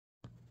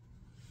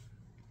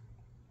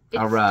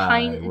All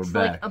right, we're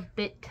back. Like a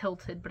bit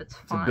tilted, but it's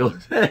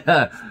fine.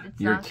 It's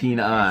your keen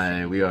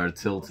eye. We are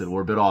tilted.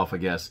 We're a bit off, I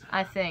guess.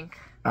 I think.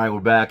 All right, we're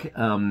back.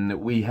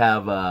 We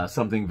have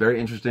something very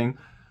interesting.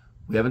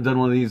 We haven't done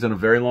one of these in a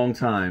very long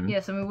time.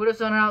 Yes, and we would have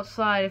done it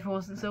outside if it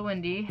wasn't so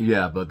windy.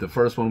 Yeah, but the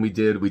first one we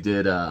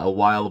did a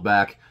while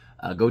back.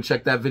 Go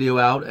check that video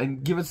out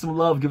and give it some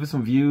love, give it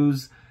some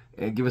views,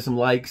 and give us some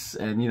likes,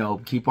 and, you know,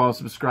 keep on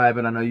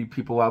subscribing. I know you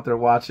people out there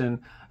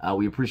watching.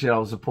 We appreciate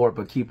all the support,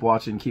 but keep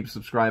watching, keep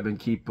subscribing,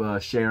 keep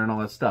sharing, all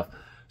that stuff.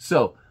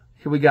 So,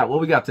 here we got, what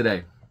we got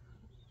today?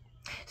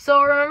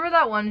 So, remember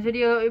that one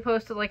video that we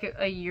posted like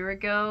a year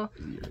ago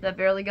that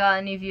barely got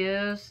any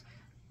views?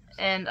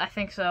 And I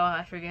think so,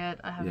 I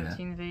forget. I haven't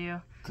seen the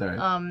video. Sorry.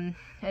 And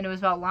it was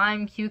about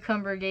lime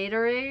cucumber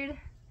Gatorade.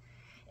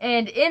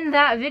 And in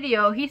that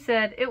video, he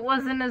said it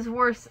wasn't as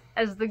worse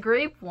as the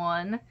grape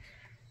one.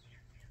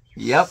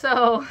 Yep.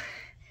 So,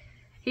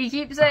 he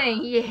keeps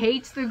saying he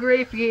hates the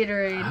grape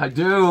Gatorade. I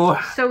do.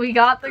 So we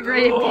got the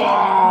grape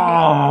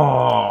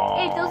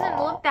Gatorade. It doesn't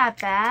look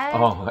that bad.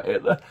 Oh,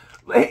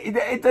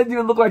 it doesn't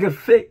even look like a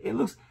thick. It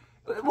looks.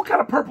 What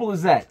kind of purple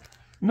is that?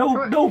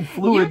 No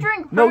fluid. You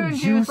drink no prune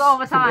juice juice all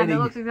the time. It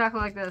looks exactly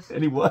like this.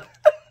 Any what?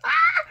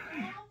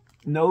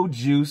 No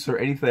juice or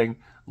anything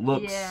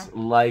looks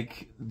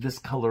like this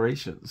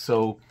coloration.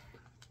 So,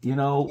 you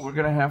know, we're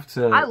gonna have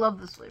to. I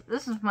love this flavor.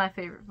 This is my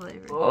favorite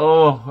flavor.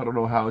 Oh, I don't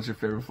know how it's your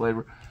favorite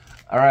flavor.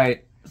 All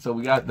right, so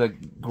we got the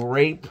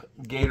grape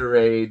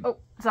Gatorade. Oh,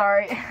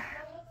 sorry.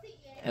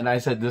 And I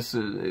said this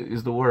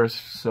is the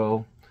worst,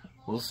 so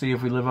we'll see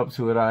if we live up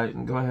to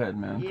it. Go ahead,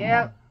 man.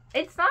 Yeah,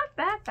 it's not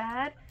that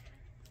bad.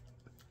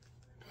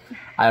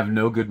 I have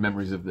no good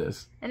memories of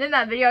this. And in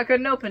that video, I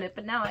couldn't open it,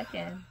 but now I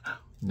can.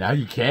 Now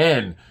you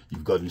can.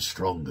 You've gotten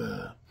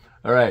stronger.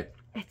 All right.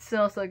 It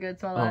smells so good.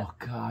 Smell that. Oh,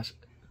 gosh.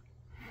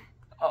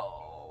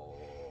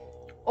 Oh.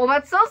 Oh,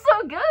 that smells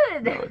so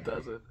good. No, it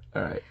doesn't.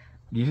 All right.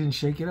 You didn't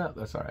shake it up.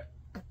 That's all right.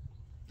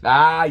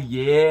 Ah,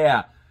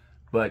 yeah.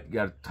 But you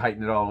got to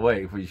tighten it all the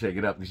way before you shake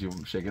it up, because you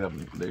shake it up.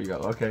 There you go.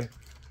 Okay.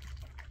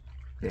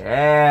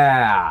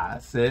 Yeah.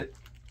 That's it.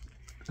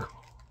 Are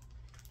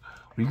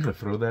you going to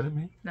throw that at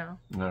me? No.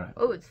 All right.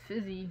 Oh, it's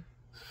fizzy.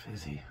 It's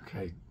fizzy.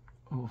 Okay.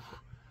 Oof.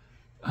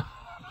 I'm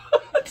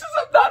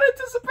not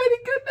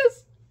anticipating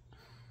goodness.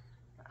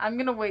 I'm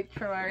going to wait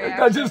for my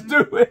reaction. Just do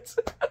it.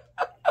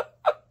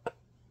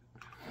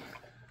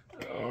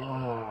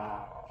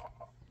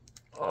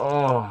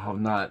 Oh,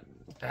 I'm not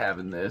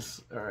having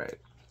this. All right.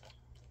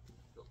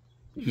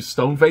 You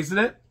stone facing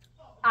it?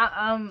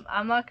 I'm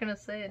not going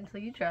to say it until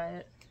you try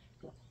it.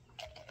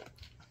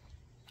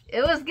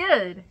 It was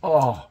good.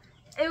 Oh.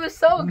 It was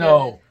so good.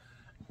 No.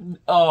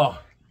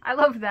 Oh. I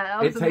loved that.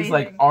 That was amazing. Tastes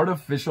like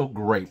artificial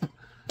grape.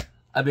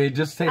 I mean, it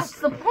just tastes...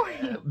 That's the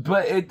point.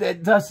 But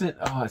it doesn't...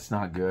 Oh, it's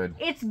not good.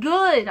 It's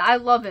good. I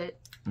love it.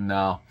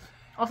 No.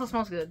 Also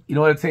smells good. You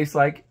know what it tastes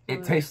like?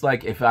 It tastes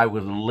like if I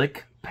would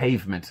lick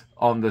pavement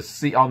on the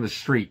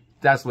street.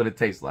 That's what it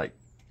tastes like.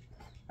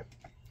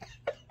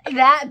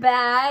 That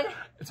bad?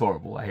 It's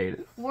horrible. I hate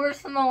it. Worse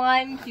than the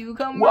lime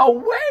cucumber? Well,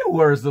 way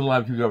worse than the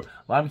lime cucumber.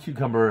 Lime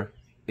cucumber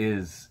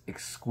is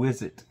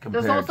exquisite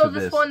compared to this. There's also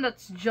this one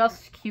that's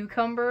just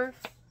cucumber.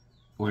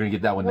 We're gonna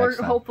get that one next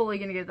time. We're hopefully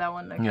gonna get that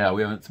one next time. Yeah,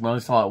 we only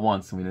saw it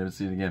once and we didn't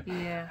see it again.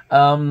 Yeah.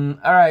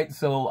 All right,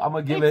 so I'm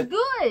gonna give it's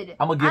good.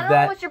 I'm gonna give I don't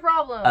that know what's your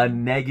problem. a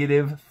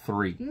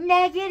 -3.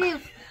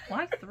 Negative.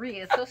 Why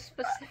 3? It's so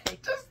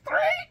specific. Just 3.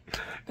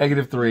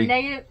 -3.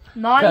 Negative.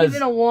 Not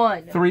even a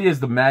 1. 3 is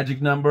the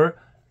magic number.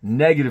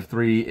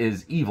 -3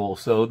 is evil,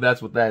 so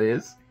that's what that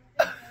is.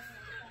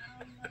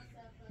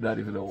 Not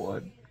even a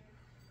 1.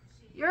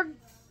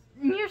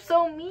 You're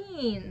so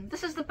mean.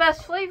 This is the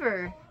best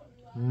flavor.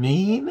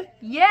 Mean?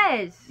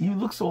 Yes. You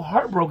look so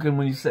heartbroken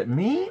when you said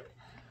mean.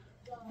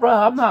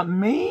 Bruh, I'm not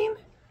mean.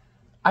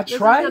 I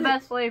tried. This is the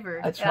best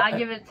flavor. I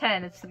give it a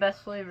 10. It's the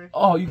best flavor.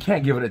 Oh, you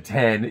can't give it a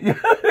 10. You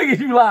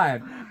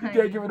lying. You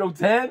can't give it no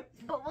 10.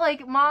 But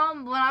like,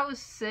 Mom, when I was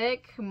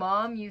sick,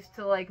 Mom used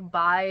to like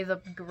buy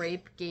the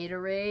grape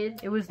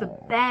Gatorade. It was the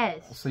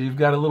best. So you've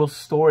got a little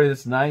story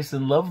that's nice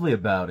and lovely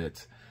about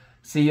it.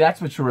 See,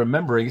 that's what you're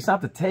remembering. It's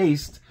not the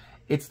taste.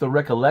 It's the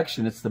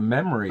recollection. It's the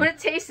memory. But it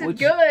tasted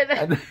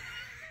good.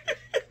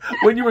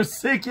 When you were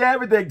sick, yeah,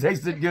 everything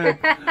tasted good.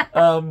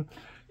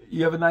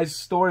 You have a nice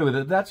story with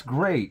it. That's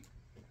great.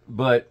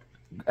 But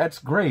that's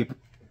grape.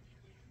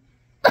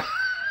 Look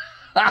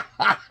at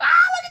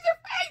your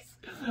face.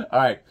 All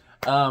right.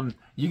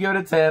 You give it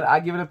a 10. I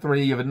give it a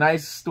 3. You have a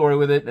nice story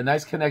with it. A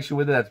nice connection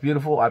with it. That's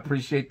beautiful. I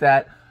appreciate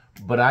that.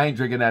 But I ain't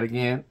drinking that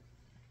again.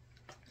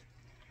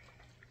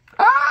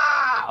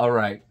 Ah! All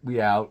right. We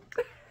out.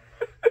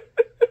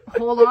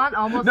 Hold on.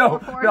 Almost.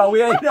 No,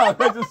 we ain't. No,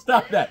 let's just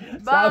stop that.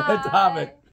 Stop that topic.